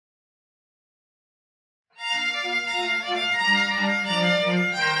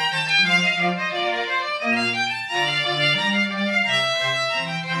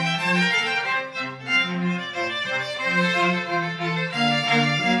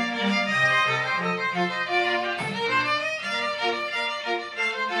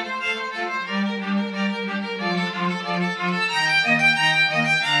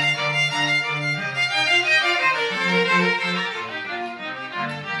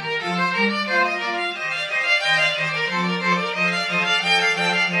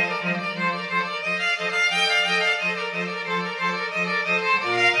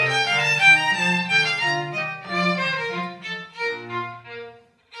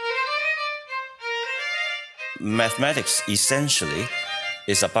Mathematics essentially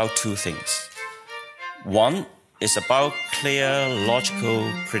is about two things. One is about clear, logical,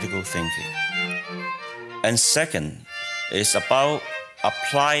 critical thinking. And second is about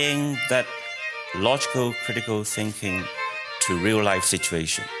applying that logical, critical thinking to real-life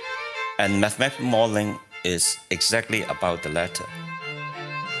situation. And mathematical modeling is exactly about the latter.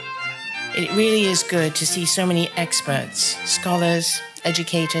 It really is good to see so many experts, scholars,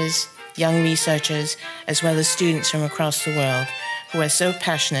 educators, young researchers, as well as students from across the world who are so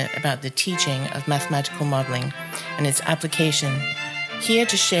passionate about the teaching of mathematical modeling and its application, here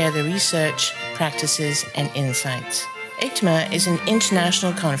to share the research, practices, and insights. ICTMA is an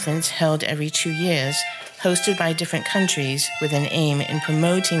international conference held every 2 years, hosted by different countries with an aim in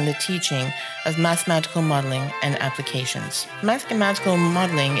promoting the teaching of mathematical modeling and applications. Mathematical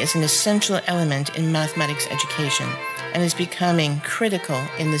modeling is an essential element in mathematics education and is becoming critical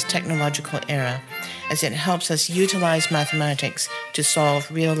in this technological era as it helps us utilize mathematics to solve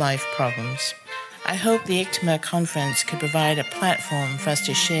real-life problems. I hope the ICTMA conference could provide a platform for us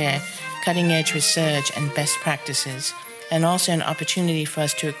to share cutting-edge research and best practices, and also an opportunity for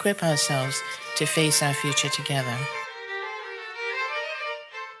us to equip ourselves to face our future together.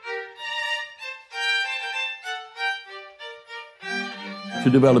 To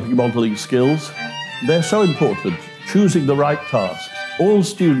developing modeling skills, they're so important. Choosing the right tasks. All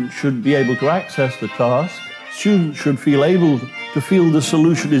students should be able to access the task. Students should feel able to feel the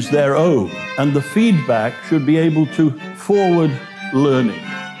solution is their own, and the feedback should be able to forward learning.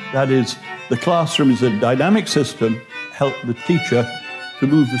 That is, the classroom is a dynamic system, help the teacher to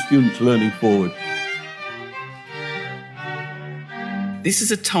move the students' learning forward. This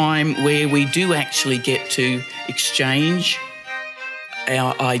is a time where we do actually get to exchange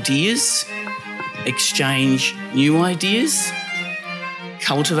our ideas, exchange new ideas,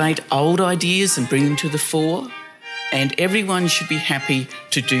 cultivate old ideas and bring them to the fore, and everyone should be happy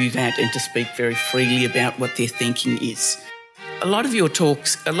to do that and to speak very freely about what their thinking is. A lot of your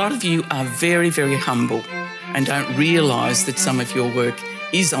talks, a lot of you are very, very humble and don't realise that some of your work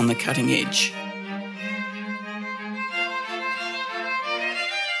is on the cutting edge.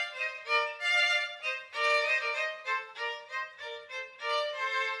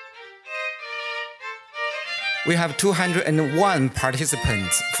 We have 201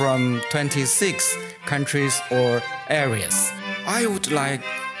 participants from 26 countries or areas. I would like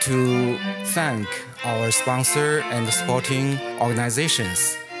to thank our sponsor and supporting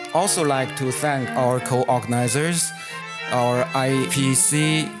organizations. Also like to thank our co-organizers, our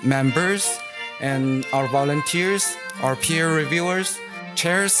IPC members, and our volunteers, our peer reviewers,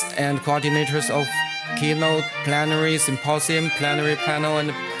 chairs and coordinators of keynote, plenary, symposium, plenary panel,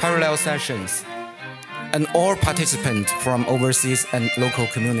 and parallel sessions, and all participants from overseas and local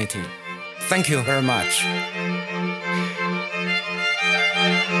community. Thank you very much.